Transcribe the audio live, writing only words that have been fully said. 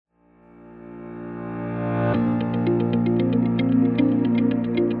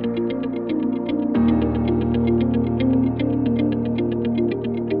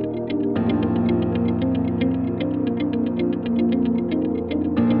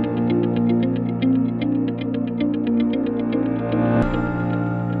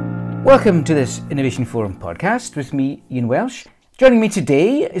Welcome to this Innovation Forum podcast with me, Ian Welsh. Joining me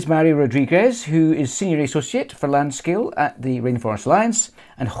today is Mario Rodriguez, who is Senior Associate for Landscale at the Rainforest Alliance,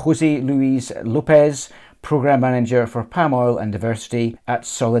 and Jose Luis Lopez, Program Manager for Palm Oil and Diversity at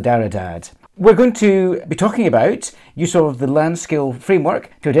Solidaridad. We're going to be talking about use of the Landscale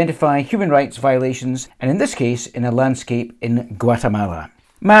framework to identify human rights violations, and in this case, in a landscape in Guatemala.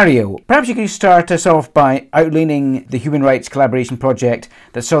 Mario, perhaps you could start us off by outlining the human rights collaboration project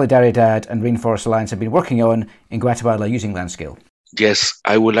that Solidaridad and Rainforest Alliance have been working on in Guatemala using Landscale. Yes,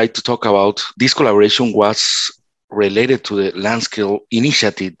 I would like to talk about this collaboration was related to the Landscale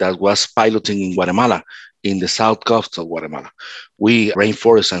initiative that was piloting in Guatemala, in the south coast of Guatemala. We,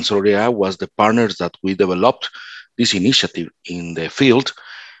 Rainforest and Solidaridad, was the partners that we developed this initiative in the field.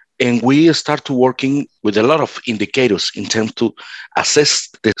 And we start to working with a lot of indicators in terms to assess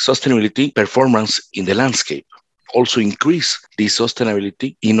the sustainability performance in the landscape. Also increase the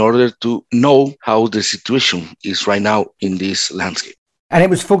sustainability in order to know how the situation is right now in this landscape. And it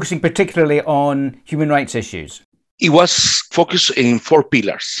was focusing particularly on human rights issues. It was focused in 4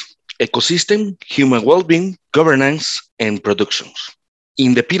 pillars: ecosystem, human well-being, governance, and productions.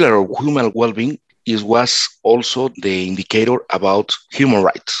 In the pillar of human well-being, it was also the indicator about human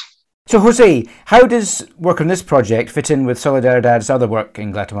rights. So Jose, how does work on this project fit in with Solidaridad's other work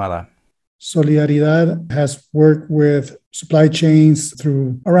in Guatemala? Solidaridad has worked with supply chains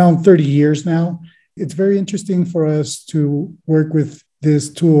through around 30 years now. It's very interesting for us to work with this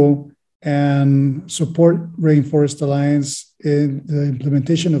tool and support Rainforest Alliance in the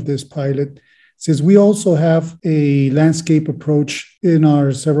implementation of this pilot, since we also have a landscape approach in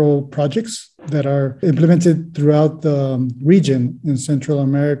our several projects that are implemented throughout the region in Central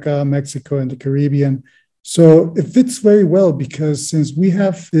America, Mexico, and the Caribbean. So it fits very well because since we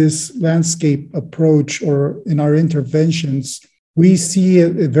have this landscape approach or in our interventions, we see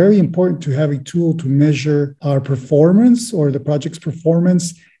it very important to have a tool to measure our performance or the project's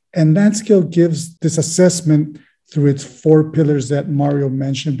performance. And Landscale gives this assessment through its 4 pillars that Mario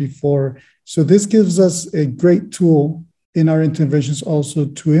mentioned before. So this gives us a great tool in our interventions also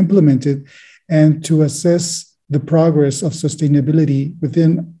to implement it and to assess the progress of sustainability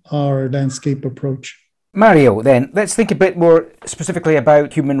within our landscape approach. Mario, then, let's think a bit more specifically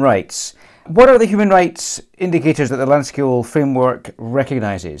about human rights. What are the human rights indicators that the Landscale framework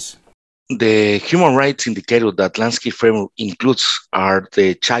recognizes? The human rights indicator that Landscale framework includes are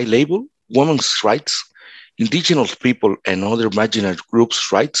the child labor, women's rights, indigenous people and other marginalized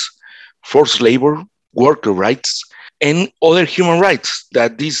groups' rights, forced labor, worker rights, and other human rights.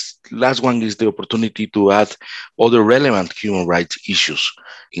 That this last one is the opportunity to add other relevant human rights issues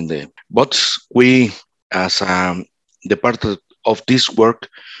in there. But we, as the part of this work,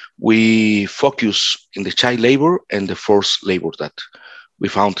 we focus in the child labor and the forced labor that we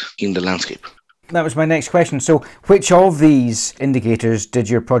found in the landscape. That was my next question. So which of these indicators did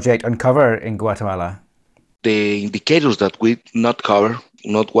your project uncover in Guatemala? The indicators that we not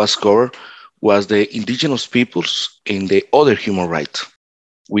was covered, was the indigenous peoples and the other human rights.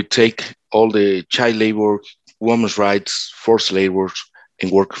 We take all the child labor, women's rights, forced labor,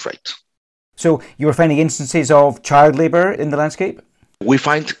 and workers' rights. So you were finding instances of child labor in the landscape? We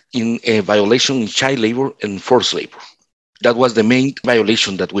find in a violation in child labor and forced labor. That was the main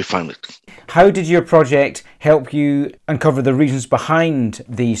violation that we found. How did your project help you uncover the reasons behind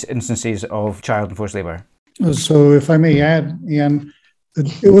these instances of child and forced labor? So if I may add, Ian,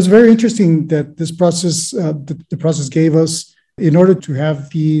 it was very interesting that this process, the process gave us in order to have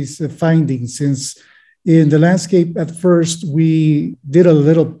these findings, since in the landscape at first, we did a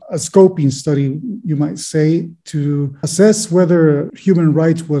scoping study, you might say, to assess whether human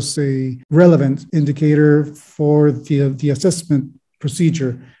rights was a relevant indicator for the assessment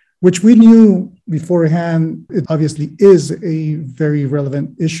procedure, which we knew beforehand. It obviously is a very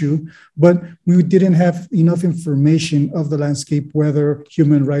relevant issue, but we didn't have enough information of the landscape, whether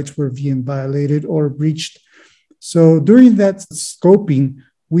human rights were being violated or breached. So during that scoping,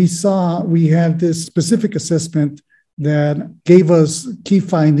 we had this specific assessment that gave us key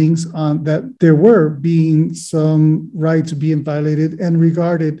findings on that there were being some rights being violated and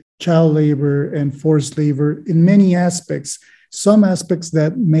regarded child labor and forced labor in many aspects. Some aspects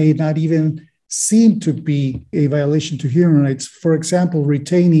that may not even seem to be a violation to human rights. For example,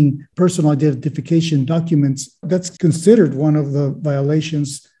 retaining personal identification documents, that's considered one of the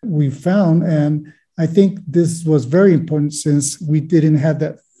violations we found. And I think this was very important since we didn't have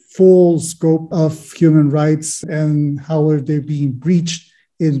that full scope of human rights and how are they being breached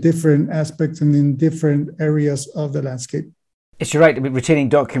in different aspects and in different areas of the landscape. Yes, you're right. Retaining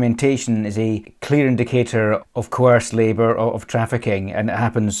documentation is a clear indicator of coerced labour, of trafficking, and it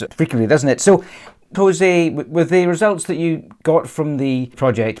happens frequently, doesn't it? So, Jose, with the results that you got from the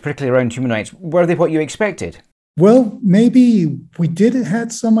project, particularly around human rights, were they what you expected? Well, maybe we did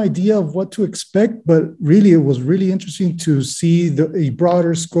had some idea of what to expect, but really it was really interesting to see a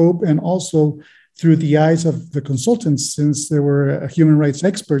broader scope, and also through the eyes of the consultants, since they were human rights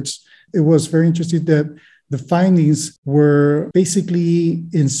experts. It was very interesting that the findings were basically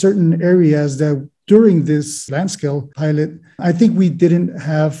in certain areas that during this land scale pilot, I think we didn't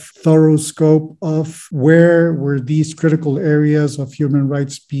have thorough scope of where were these critical areas of human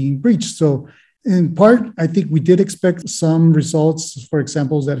rights being breached. So in part, I think we did expect some results, for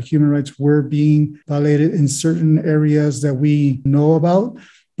example, that human rights were being violated in certain areas that we know about.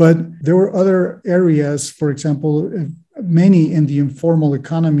 But there were other areas, for example, many in the informal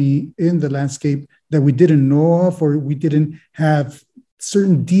economy in the landscape that we didn't know of, or we didn't have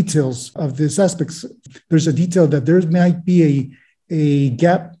certain details of these aspects. There's a detail that there might be a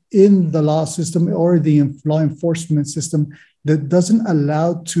gap in the law system or the law enforcement system that doesn't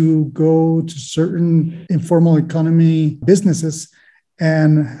allow to go to certain informal economy businesses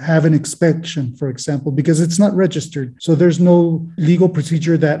and have an inspection, for example, because it's not registered. So there's no legal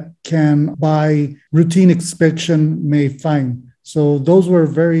procedure that can, by routine inspection, may fine. So those were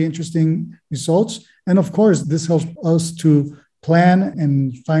very interesting results. And of course, this helps us to plan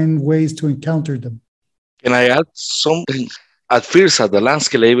and find ways to encounter them. Can I add something? At first, at the land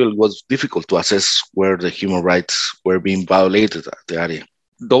scale level, it was difficult to assess where the human rights were being violated at the area.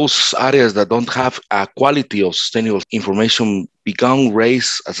 Those areas that don't have a quality of sustainable information began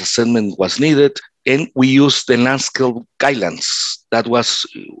raised as assessment was needed, and we used the land scale guidelines. That was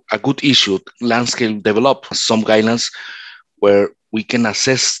a good issue. Land scale developed some guidelines where we can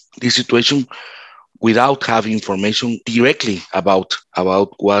assess the situation without having information directly about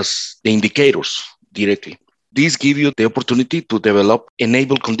was the indicators directly. This gives you the opportunity to develop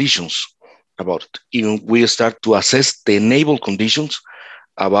enable conditions about it. Even we start to assess the enable conditions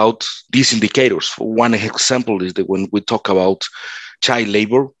about these indicators. One example is that when we talk about child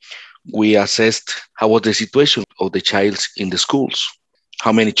labor, we assessed how was the situation of the child in the schools,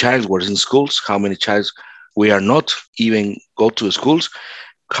 how many children were in schools, how many children we are not even go to schools,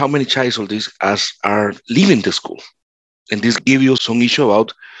 how many children of these are leaving the school. And this gives you some issue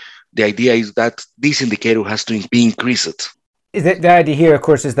about the idea is that this indicator has to be increased. The idea here, of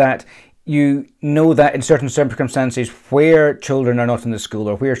course, is that you know that in certain circumstances where children are not in the school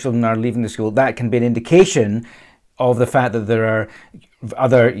or where children are leaving the school, that can be an indication of the fact that there are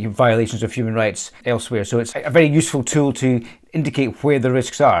other violations of human rights elsewhere. So it's a very useful tool to indicate where the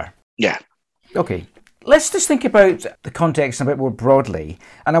risks are. Yeah. Okay. Let's just think about the context a bit more broadly.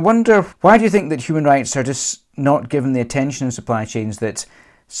 And I wonder, why do you think that human rights are just not given the attention in supply chains that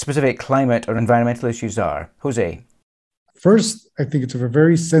specific climate or environmental issues are? Jose? First, I think it's a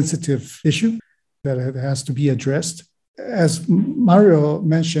very sensitive issue that has to be addressed. As Mario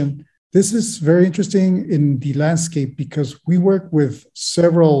mentioned, this is very interesting in the landscape because we work with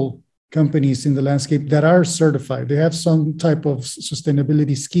several companies in the landscape that are certified. They have some type of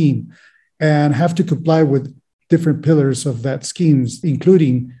sustainability scheme and have to comply with different pillars of that schemes,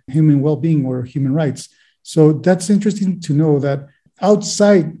 including human well-being or human rights. So that's interesting to know that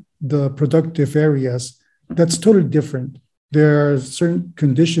outside the productive areas, that's totally different. There are certain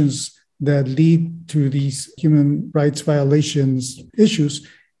conditions that lead to these human rights violations issues.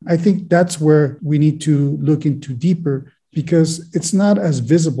 I think that's where we need to look into deeper because it's not as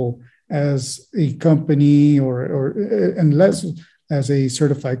visible as a company or unless as a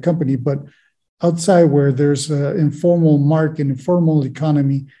certified company, but outside where there's an informal market, informal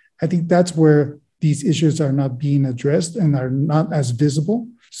economy, I think that's where these issues are not being addressed and are not as visible.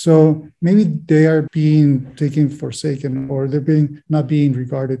 So maybe they are being taken forsaken or they're not being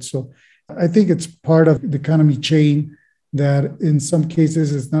regarded. So I think it's part of the economy chain that in some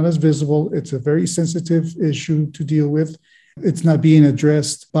cases is not as visible. It's a very sensitive issue to deal with. It's not being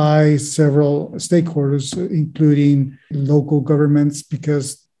addressed by several stakeholders, including local governments,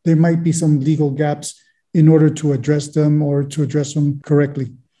 because there might be some legal gaps in order to address them or to address them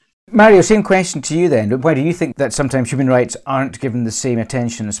correctly. Mario, same question to you then. Why do you think that sometimes human rights aren't given the same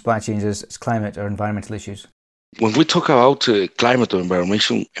attention in supply chains as climate or environmental issues? When we talk about climate or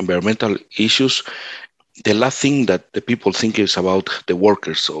environmental issues, the last thing that the people think is about the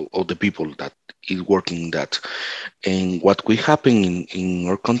workers or the people that is working that. And what we happen in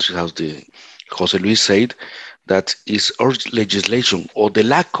our country, as Jose Luis said, that is our legislation or the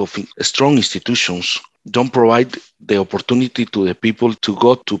lack of strong institutions don't provide the opportunity to the people to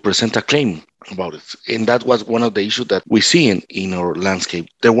go to present a claim about it. And that was one of the issues that we see in our landscape.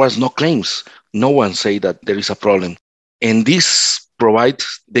 There was no claims. No one say that there is a problem. And this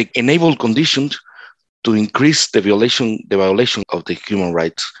provides the enable conditions to increase the violation of the human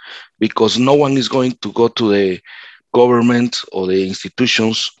rights, because no one is going to go to the government or the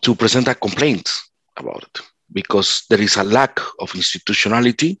institutions to present a complaint about it, because there is a lack of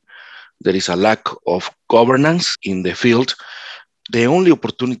institutionality, there is a lack of governance in the field. The only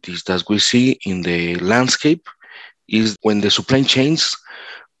opportunities that we see in the landscape is when the supply chains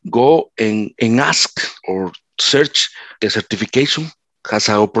go and ask or search the certification, has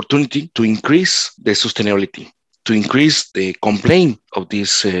an opportunity to increase the sustainability, to increase the complaint of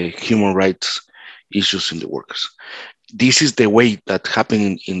these human rights issues in the workers. This is the way that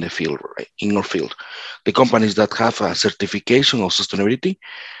happening in the field, right? In our field. The companies that have a certification of sustainability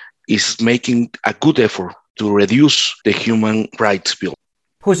is making a good effort to reduce the human rights bill.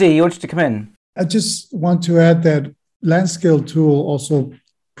 Jose, you wanted to come in? I just want to add that LandScale tool also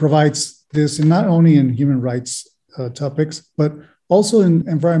provides this not only in human rights topics, but also in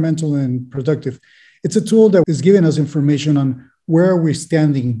environmental and productive. It's a tool that is giving us information on where we're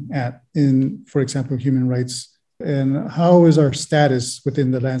standing at in, for example, human rights, and how is our status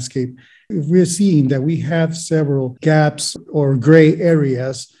within the landscape. If we're seeing that we have several gaps or gray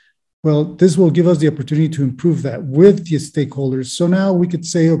areas, well, this will give us the opportunity to improve that with the stakeholders. So now we could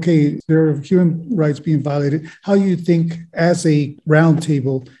say, okay, there are human rights being violated. How do you think, as a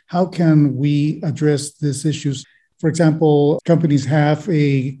roundtable, how can we address these issues? For example, companies have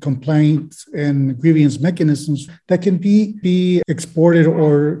a complaint and grievance mechanisms that can be exported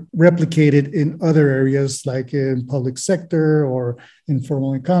or replicated in other areas, like in public sector or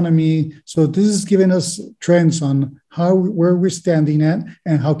informal economy. So this is giving us trends on where we're standing at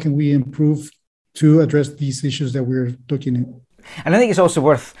and how can we improve to address these issues that we're looking at. And I think it's also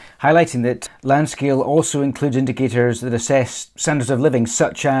worth highlighting that LandScale also includes indicators that assess standards of living,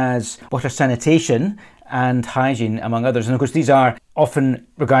 such as water sanitation and hygiene, among others. And of course, these are often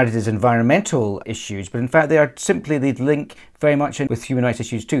regarded as environmental issues, but in fact, they link very much in with human rights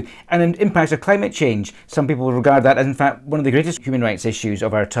issues too. And in impacts of climate change, some people regard that as, in fact, one of the greatest human rights issues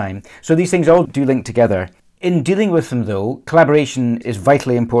of our time. So these things all do link together. In dealing with them, though, collaboration is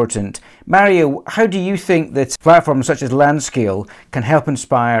vitally important. Mario, how do you think that platforms such as LandScale can help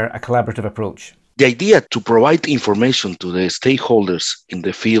inspire a collaborative approach? The idea to provide information to the stakeholders in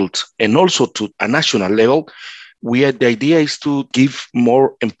the field and also to a national level, the idea is to give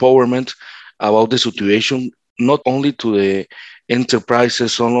more empowerment about the situation, not only to the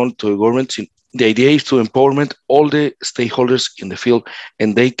enterprises, not only to the governments. The idea is to empowerment all the stakeholders in the field,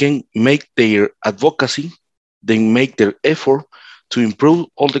 and they can make their advocacy, they make their effort to improve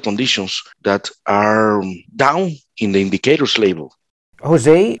all the conditions that are down in the indicators label.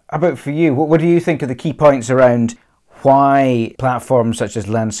 Jose, how about for you? What do you think are the key points around why platforms such as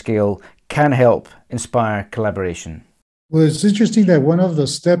LandScale can help inspire collaboration? Well, it's interesting that one of the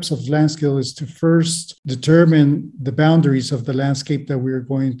steps of LandScale is to first determine the boundaries of the landscape that we're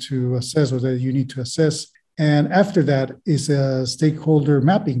going to assess or that you need to assess. And after that is a stakeholder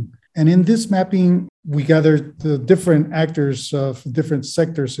mapping. And in this mapping, we gather the different actors of different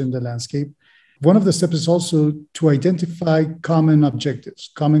sectors in the landscape. One of the steps is also to identify common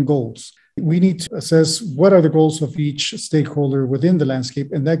objectives, common goals. We need to assess what are the goals of each stakeholder within the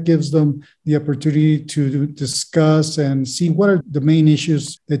landscape, and that gives them the opportunity to discuss and see what are the main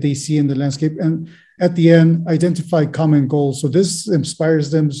issues that they see in the landscape, and at the end, identify common goals. So this inspires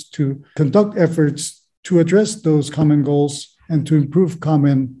them to conduct efforts to address those common goals and to improve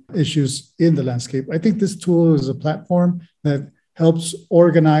common issues in the landscape. I think this tool is a platform that helps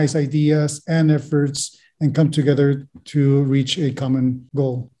organize ideas and efforts and come together to reach a common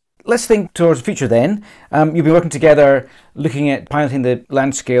goal. Let's think towards the future then. You've been working together looking at piloting the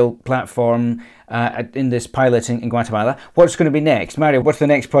LandScale platform in this pilot in Guatemala. What's going to be next? Mario, what's the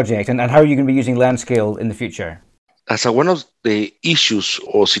next project and how are you going to be using LandScale in the future? As one of the issues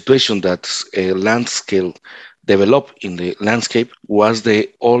or situation that LandScale developed in the landscape was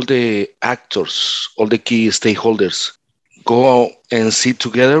all the actors, all the key stakeholders go and sit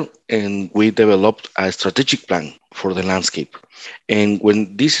together, and we developed a strategic plan for the landscape. And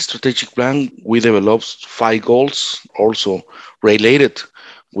when this strategic plan, we developed 5 goals also related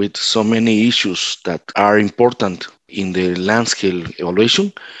with so many issues that are important in the LandScale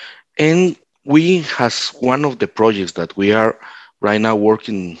evaluation. And we has one of the projects that we are right now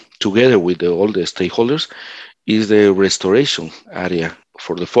working together with all the stakeholders is the restoration area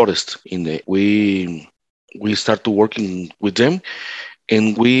for the forest. We start to working with them,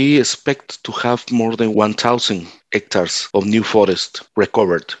 And we expect to have more than 1,000 hectares of new forest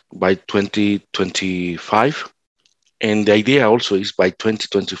recovered by 2025. And the idea also is by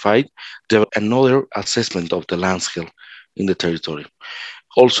 2025, there will be another assessment of the land scale in the territory.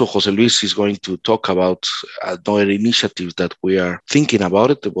 Also, Jose Luis is going to talk about another initiative that we are thinking about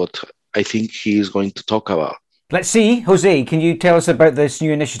it, but I think he is going to talk about. Let's see. Jose, can you tell us about this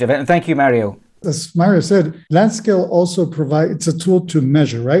new initiative? And thank you, Mario. As Mario said, land scale also provides, it's a tool to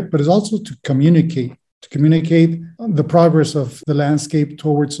measure, right? But it's also to communicate the progress of the landscape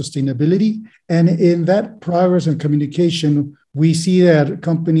towards sustainability. And in that progress and communication, we see that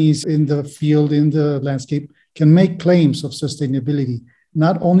companies in the field, in the landscape, can make claims of sustainability,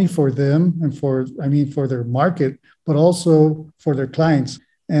 not only for them and for their market, but also for their clients.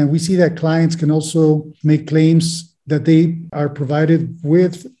 And we see that clients can also make claims that they are provided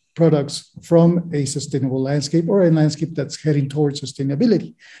with products from a sustainable landscape or a landscape that's heading towards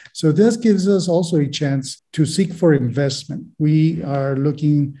sustainability. So this gives us also a chance to seek for investment. We are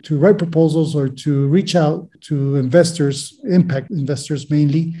looking to write proposals or to reach out to investors, impact investors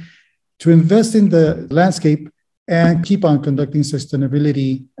mainly, to invest in the landscape and keep on conducting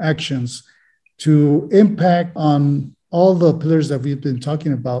sustainability actions to impact on all the pillars that we've been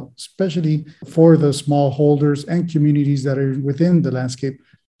talking about, especially for the smallholders and communities that are within the landscape.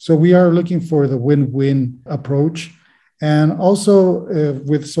 So we are looking for the win-win approach. And also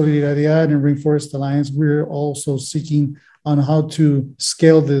with Solidaridad and Rainforest Alliance, we're also seeking on how to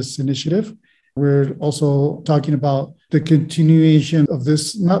scale this initiative. We're also talking about the continuation of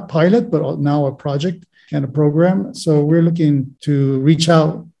this, not pilot, but now a project and a program. So we're looking to reach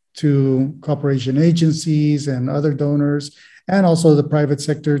out to cooperation agencies and other donors, and also the private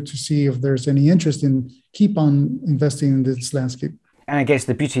sector to see if there's any interest in keep on investing in this landscape. And I guess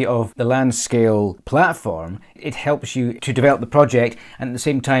the beauty of the Landscale platform, it helps you to develop the project and at the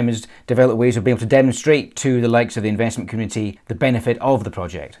same time is develop ways of being able to demonstrate to the likes of the investment community the benefit of the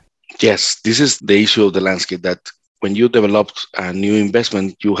project. Yes, this is the issue of the landscape, that when you develop a new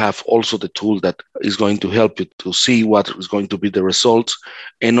investment, you have also the tool that is going to help you to see what is going to be the results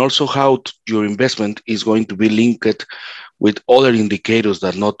and also how your investment is going to be linked with other indicators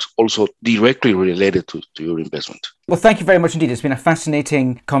that are not also directly related to your investment. Well, thank you very much indeed. It's been a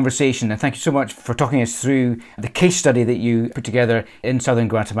fascinating conversation, and thank you so much for talking us through the case study that you put together in southern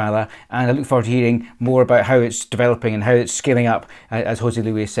Guatemala. And I look forward to hearing more about how it's developing and how it's scaling up, as Jose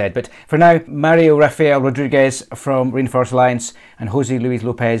Luis said. But for now, Mario Rafael Rodriguez from Rainforest Alliance and Jose Luis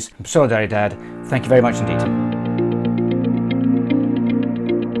Lopez from Solidaridad, thank you very much indeed.